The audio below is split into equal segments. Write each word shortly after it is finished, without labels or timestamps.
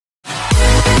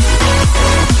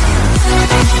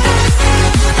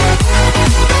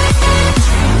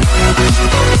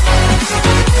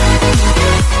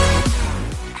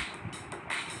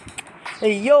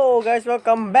Hey yo guys,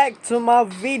 welcome back to my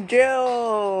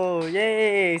video.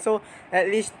 Yay! So at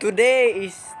least today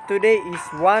is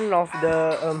one of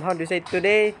the how do you say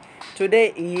today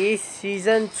is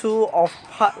season 2 of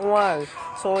part 1.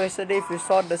 So yesterday if you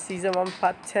saw the season 1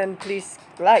 part 10, please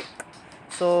like.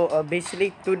 So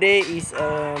basically today is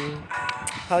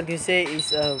how do you say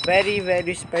is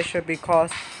very special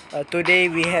because today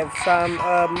we have some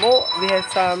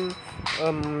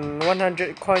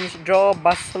 100 coins draw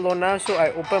Barcelona. So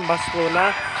I open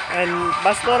Barcelona and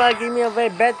Barcelona give me a very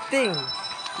bad thing.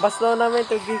 Barcelona went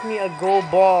to give me a goal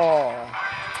ball.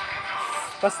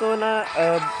 Barcelona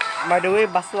by the way,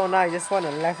 Barcelona I just want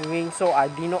a left wing, so I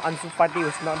didn't know Ansu Fati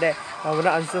was not there. When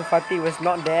Ansu Fati was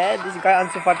not there, this guy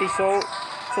Ansu Fati, so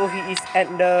he is at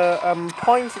the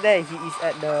points there. He is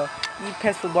at the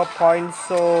EPES football points.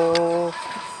 So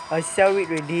I sell it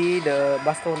already, the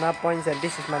Barcelona points, and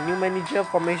this is my new manager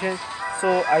formation.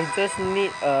 So I just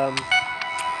need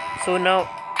so now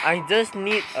I just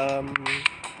need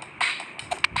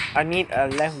I need a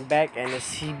left back and a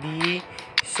CB.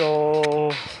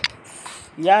 So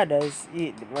yeah, that's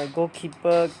it. My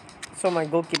goalkeeper's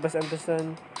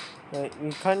Anderson. Like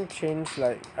we can't change,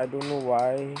 like I don't know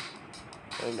why.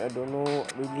 And I don't know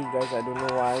really guys, I don't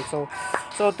know why.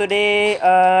 So today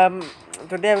I'm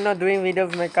not doing video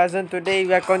with my cousin. Today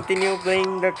we are continue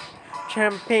playing the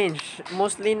champions.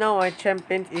 Mostly now my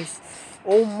champion is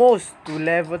almost to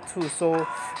level 2. So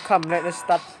come, let us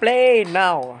start play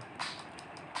now.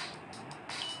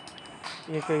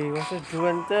 Okay, versus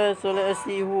juventus. So let us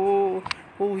see who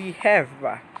we have.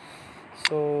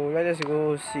 So let us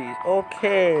go see.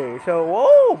 Okay, so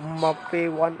whoa,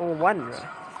 Mbappe 101.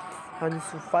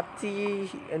 Ansu Fati,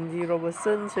 Andy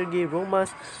Robertson, Sergei Romas,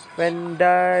 Van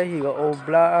Dijk, he got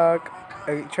Oblak,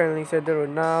 Trailing Center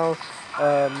now,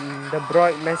 De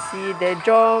Bruyne, Messi, De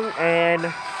Jong, and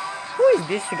who is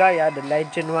this guy? The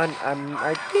legend one.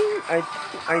 I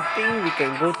think we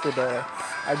can go to the.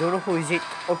 I don't know who is it.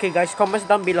 Okay, guys, comments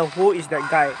down below who is that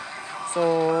guy.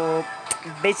 So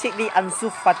basically, Ansu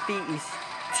Fati is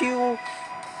till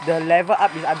the level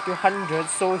up is until 100.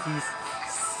 So he's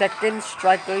second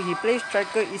striker. He plays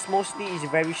striker is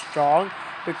very strong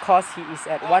because he is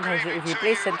at 100. If he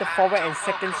plays center forward and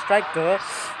second striker,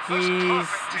 his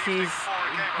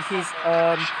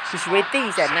rating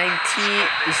is at 90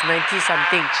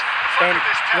 something. And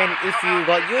when if you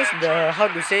got use the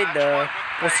the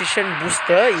position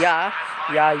booster,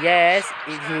 yes,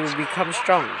 it will become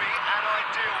strong.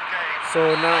 So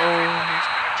now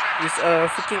it's a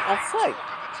freaking offside.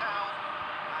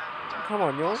 Come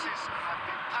on, yo.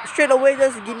 Straight away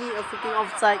just give me a freaking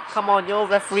offside. Come on, yo,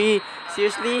 referee.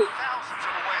 Seriously?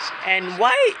 And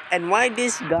why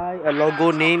this guy a logo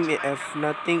name if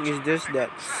nothing is just that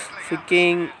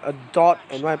freaking a dot,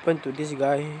 and what happened to this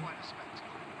guy?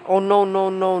 Oh no.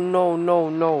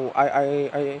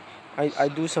 I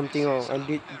do something wrong. I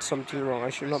did something wrong. I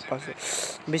should not pass it.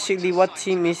 Basically, what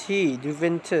team is he?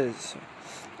 Juventus.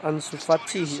 Ansu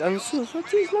Fati. Ansu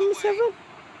Fati is number 7.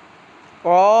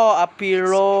 Oh,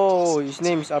 Apiro. His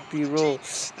name is Apiro.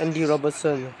 Andy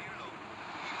Robertson.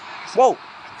 Whoa,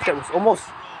 that was almost.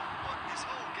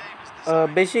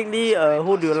 Basically,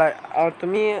 who do you like? To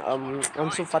me,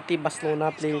 Ansu Fati,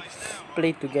 Barcelona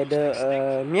play together.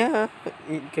 Yeah,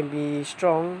 it can be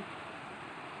strong.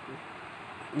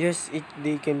 Yes,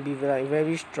 they can be like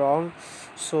very strong.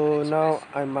 So now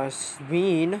I must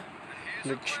win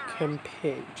the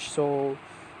campaign. So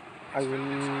I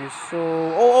will.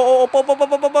 So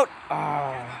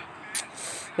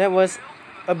that was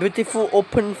a beautiful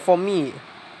open for me.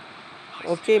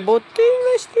 Okay, Boting,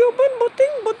 nicely open.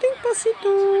 Boting, pass it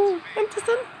to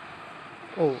Anderson.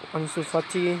 Oh, Ansu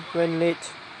Fati went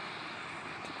late.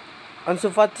 Ansu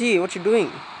Fati, what you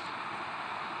doing?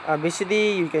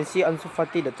 Basically, you can see Ansu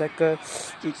Fati, the attacker.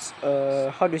 It's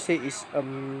how do you say? It's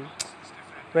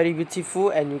very beautiful,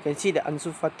 and you can see that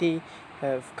Ansu Fati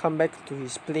have come back to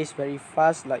his place very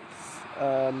fast, like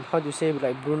how do you say,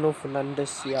 like Bruno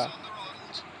Fernandes. Yeah.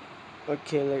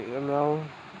 Okay, like now.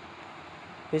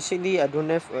 Basically, I don't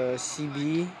have a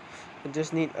CB. I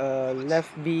just need a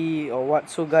left B or what.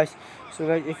 So guys,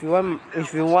 if you want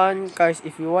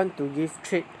to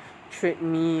trade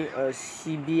me a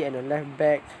CB and a left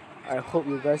back, I hope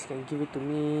you guys can give it to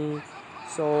me.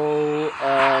 So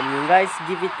you guys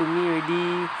give it to me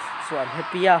already, so I'm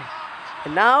happy. Yeah.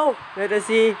 And now let us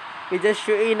see. We just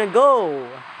shoot in a goal.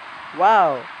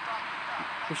 Wow.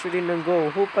 We shoot in a goal.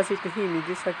 Who passed it to him? Is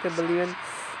this Hector Bellerin?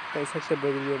 It's Hector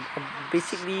Bellerin.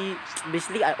 Basically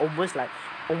I almost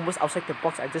outside the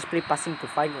box. I just play passing to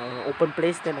find an open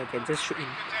place, then I can just shoot in.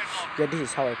 Yeah, this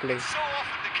is how I play.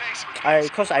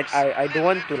 I don't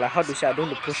want to, like, how to say, I don't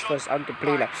want to push first. I want to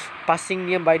play like passing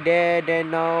nearby there.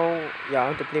 Then now, yeah, I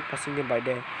want to play passing nearby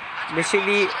there.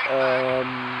 Basically,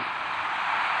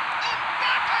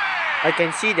 I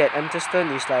can see that Manchester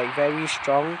is like very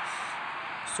strong.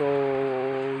 So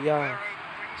yeah.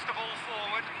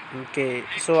 Okay,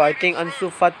 so I think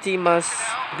Ansu Fati must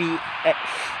be at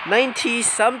 90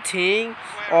 something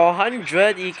or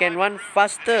 100. He can run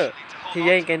faster.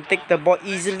 Here he can take the ball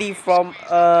easily from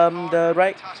the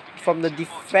right, from the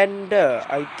defender.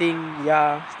 I think,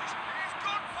 yeah.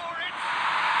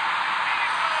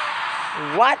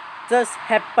 What just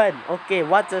happened? Okay,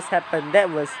 what just happened? That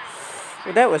was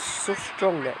so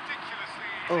strong. That,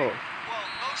 oh,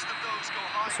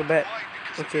 so bad.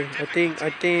 Okay, I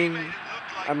think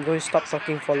I'm going to stop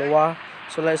talking for a while.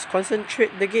 So let's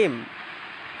concentrate the game.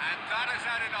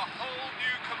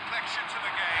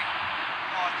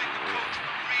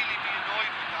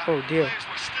 Oh dear,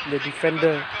 the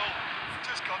defender,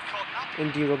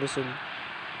 Andy Robertson.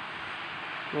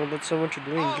 Oh, that's so much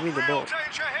doing. Give me the ball.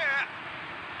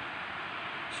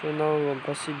 So now we'll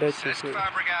pass it back to him.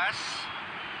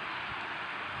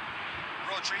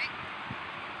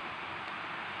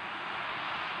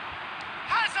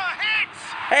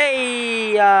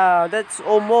 Hey, that's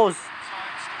almost.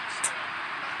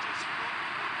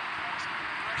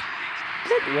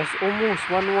 That was almost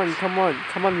 1-1.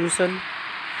 Come on, Wilson.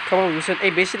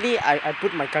 Hey, basically, I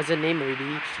put my cousin name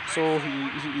already, so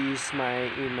he is in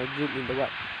my group in the what.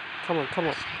 Come on.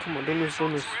 Don't lose.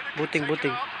 Voting. Okay.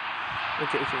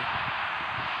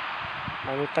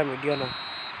 I no time with Diana.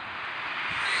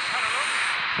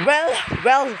 Well.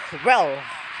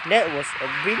 That was a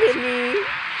really,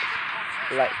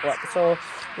 like, what? So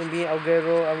maybe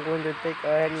Aguero, I'm going to take a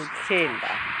Harry Kane.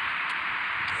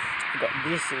 Got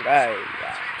this guy,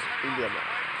 Indian,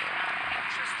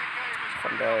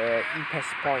 from the e-pass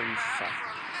points.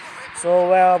 So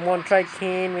well, I'm gonna try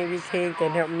Kane. Maybe Kane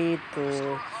can help me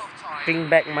to bring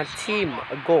back my team.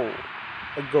 A goal.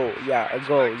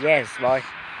 Yes, boy.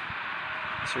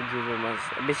 So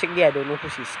basically, I don't know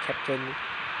who's his captain.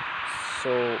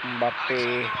 So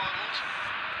Mbappe.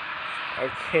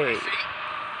 Okay.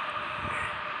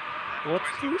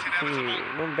 What's this?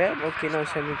 Not bad. Okay, now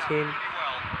Harry Kane.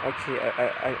 Okay,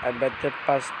 I better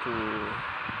pass to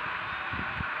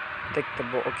take the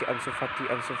ball. Okay, Ansu Fati,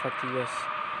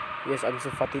 yes, Ansu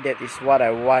Fati. That is what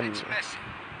I want.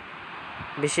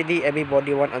 Basically,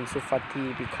 everybody want Ansu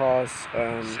Fati because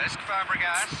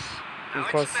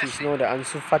he's know that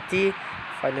Ansu Fati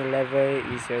final level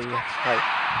is very high.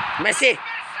 Messi,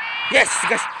 yes,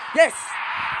 guys, yes.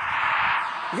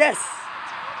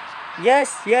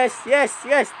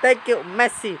 Thank you,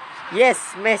 Messi. Yes,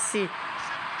 Messi.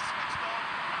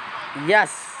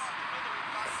 Yes.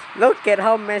 Look at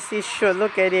how Messi shoot.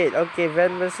 Look at it. Okay,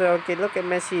 Van Persie. Okay, look at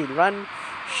Messi. Run,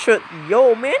 shoot.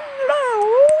 Yo, man.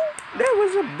 That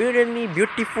was a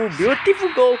beautiful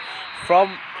goal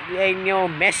from Lionel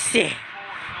Messi.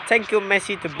 Thank you,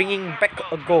 Messi, to bringing back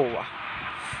a goal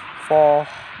for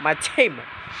my team,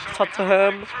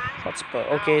 Tottenham Hotspur.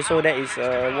 Okay, so that is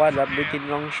one between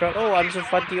long shot. Oh, Ansu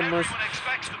Fati almost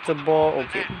took the ball.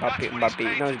 Okay,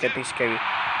 Mbappe. Now it's getting scary.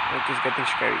 It's getting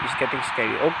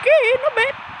scary. Okay, not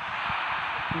bad.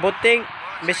 Boateng.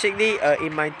 Basically,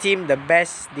 in my team, the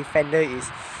best defender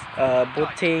is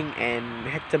Boateng and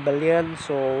Hector Bellerin.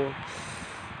 So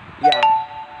yeah.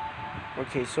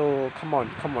 Okay, so come on.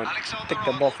 Take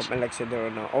the ball from Alexander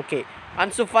now. Okay,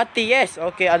 Ansu Fati, yes.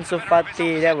 Okay, Ansu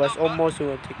Fati. That was almost who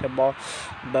will take the ball,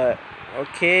 but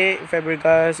okay.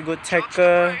 Fabregas, good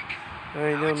tackle.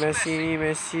 I know Messi.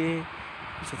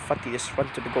 Ansu Fati, just run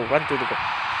to the goal.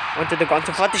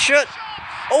 Ansu Fati, shoot.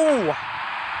 Oh,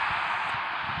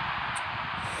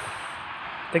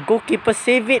 the goalkeeper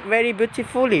saved it very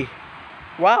beautifully.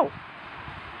 Wow.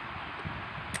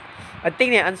 I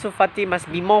think that Ansu Fati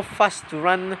must be more fast to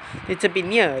run a little bit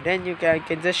near. Then you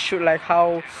can just shoot like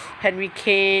how Harry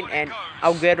Kane and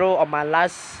Aguero on my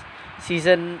last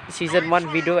season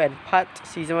 1 video and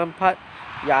season 1 part.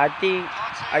 Yeah, I think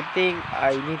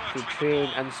I need to train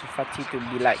Ansu Fati to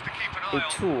be like they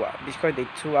two, because they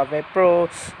two are very pro.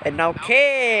 And now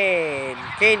Kane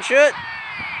shoot,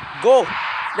 go.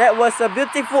 That was a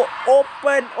beautiful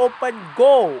open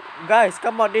goal. Guys,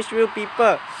 come on, these real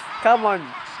people. Come on.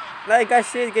 Like guys,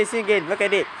 see again. Look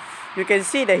at it. You can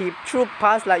see that he threw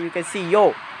pass, like you can see.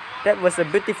 Yo, that was a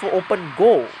beautiful open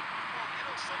goal.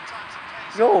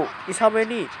 Yo, it's how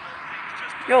many?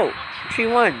 Yo,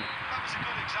 3-1.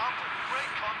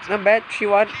 Not bad,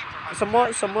 3-1. Some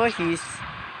more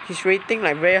his rating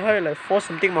like very high, like 4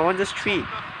 something. My one just 3.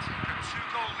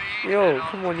 Yo,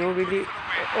 come on, yo, really.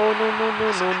 Oh no no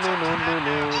no no no no no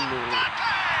no no.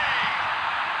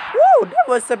 Whoa, that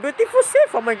was a beautiful save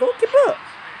from my goalkeeper.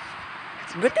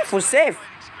 Beautiful save.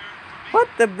 What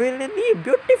the brilliantly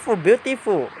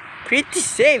beautiful. Pretty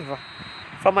save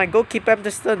from my goalkeeper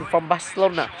Anderson from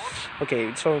Barcelona.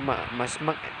 Okay, so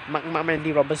Mark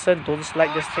Mandy Robertson don't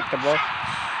slide, just take the ball.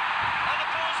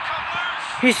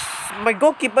 My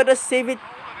goalkeeper just save it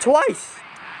twice.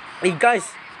 Hey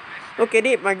guys, look at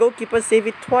it, my goalkeeper saved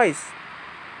it twice.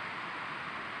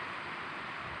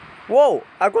 Whoa,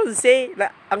 I'm going to say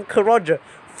like Uncle Roger.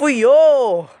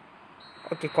 Fuyo!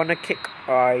 Okay, corner kick.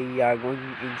 Yeah, going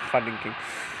in front again.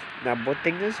 Now,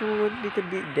 Boateng just one little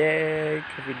bit there.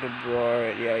 Kevin De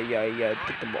Bruyne. Yeah.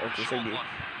 Take the ball. Okay, sorry.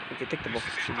 Okay, take the ball.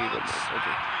 Okay.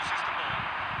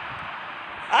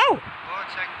 Ow!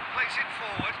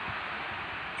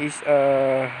 It's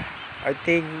I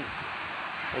think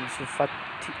Ansu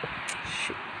Fati. Oh,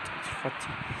 shit.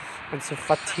 Ansu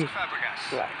Fati.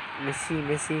 Like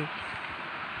Messi.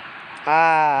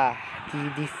 He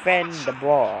defend the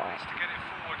ball.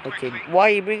 Okay, why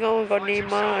you bring on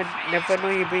Neymar? Never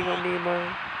know you bring on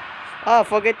Neymar.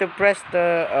 Forget to press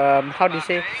the how do you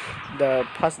say, the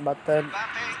pass button.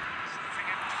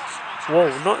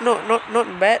 Whoa,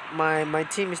 not bad. My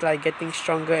team is like getting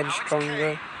stronger and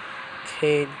stronger.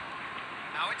 Kane.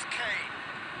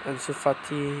 Ansu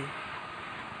Fati.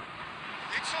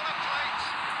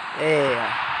 Hey,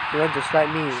 you want to slide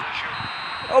me?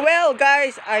 Oh well,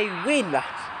 guys, I win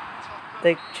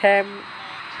the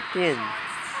champion.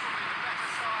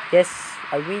 Yes,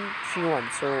 I win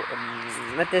 3-1. So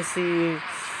let us see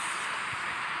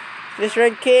this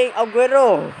ranking.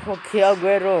 Aguero. Okay,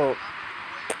 Aguero.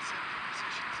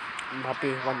 I'm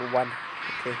happy 1-1.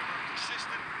 Okay.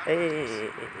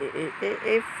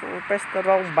 If press the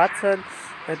wrong button,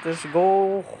 let us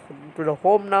go to the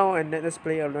home now and let us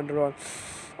play another one.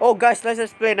 Oh guys, let's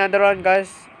just play another one, guys.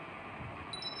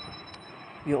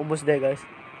 You're almost there, guys.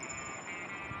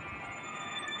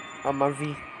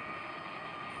 Marvi.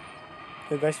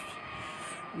 Okay, guys,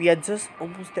 we are just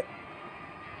almost there.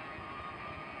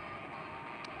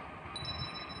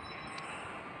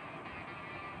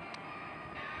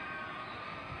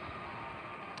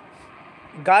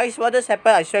 Guys, what has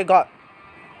happened? I swear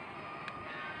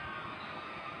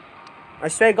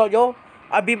God, yo,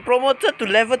 I've been promoted to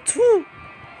level 2.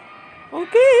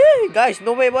 Okay, guys,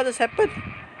 no way, what has happened?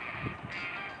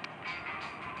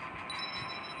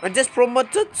 I just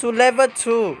promoted to level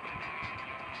 2.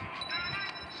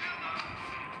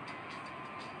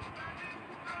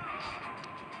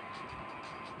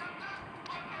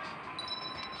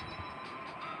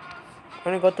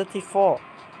 Only got 34.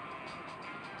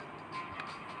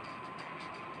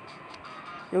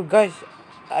 Yo guys,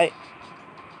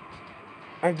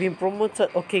 I've been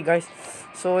promoted. Okay guys,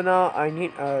 so now I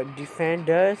need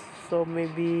defenders. So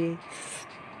maybe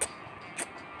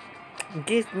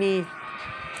give me.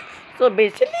 So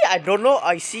basically, I don't know.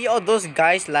 I see all those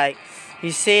guys like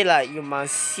he say like you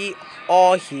must see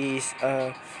all his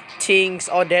things,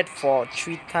 all that for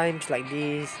 3 times like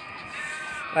this.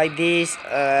 They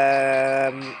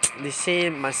say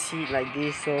must see it like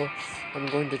this, so I'm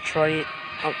going to try it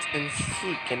out and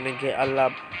see. Can I get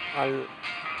Alaba?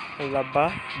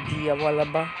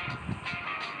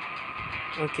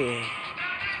 Okay,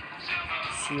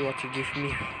 see what you give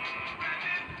me.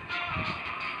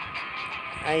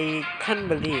 I can't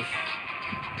believe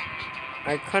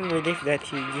that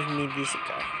he give me this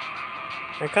guy.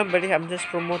 I can't believe I'm just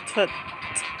promoted.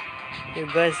 You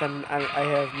guys, I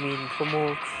have been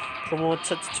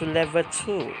promoted to level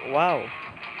 2. Wow.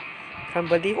 Can't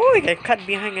believe. Oh, I can cut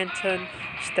behind and turn.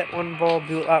 Step on ball,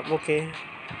 build up. Okay.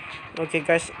 Okay,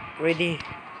 guys, ready.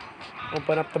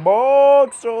 Open up the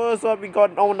box. So we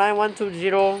got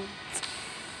 9120.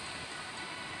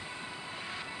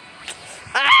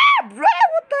 Bruh,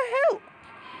 what the hell?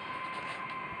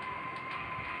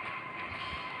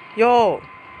 Yo.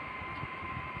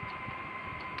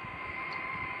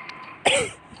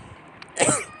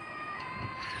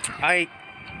 I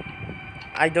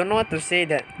don't know what to say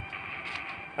that.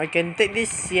 I can take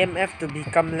this CMF to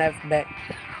become left back.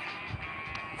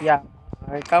 Yeah.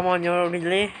 Alright, come on, yo,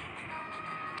 really?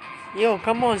 Yo,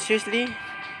 come on, seriously?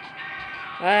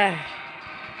 Okay,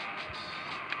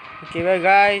 well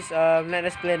guys, let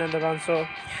us play another round. So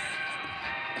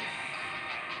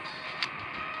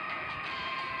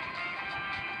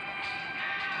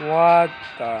what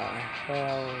the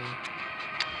hell?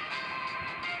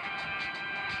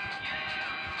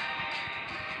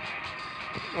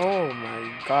 Oh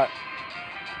my god.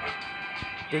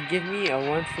 They give me a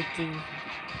one freaking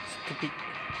stupid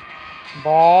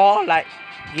ball. Like,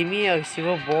 give me a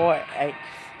silver ball.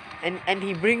 And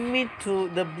he bring me to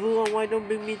the blue one. Why don't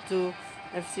bring me to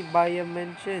FC Bayern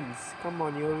Mansions? Come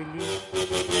on, you really.